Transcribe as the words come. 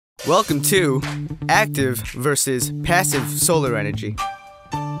Welcome to Active versus Passive Solar Energy.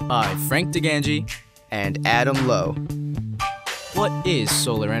 Hi, Frank DiGangi. And Adam Lowe. What is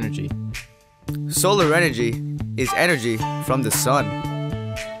solar energy? Solar energy is energy from the sun.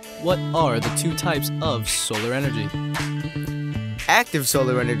 What are the two types of solar energy? Active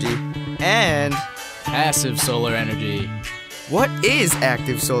solar energy and Passive solar energy. what is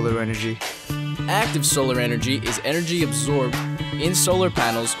active solar energy? Active solar energy is energy absorbed in solar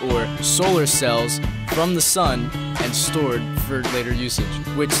panels or solar cells from the sun and stored for later usage,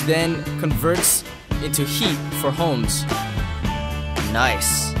 which then converts into heat for homes.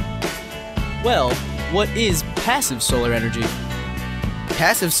 Nice. Well, what is passive solar energy?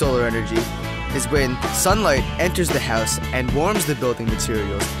 Passive solar energy is when sunlight enters the house and warms the building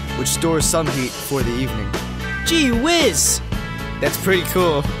materials, which stores some heat for the evening. Gee whiz! That's pretty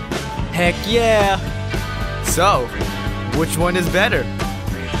cool. Heck yeah! So, which one is better?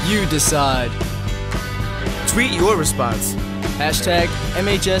 You decide. Tweet your response.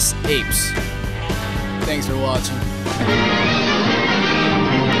 #mhsapes. Thanks for watching.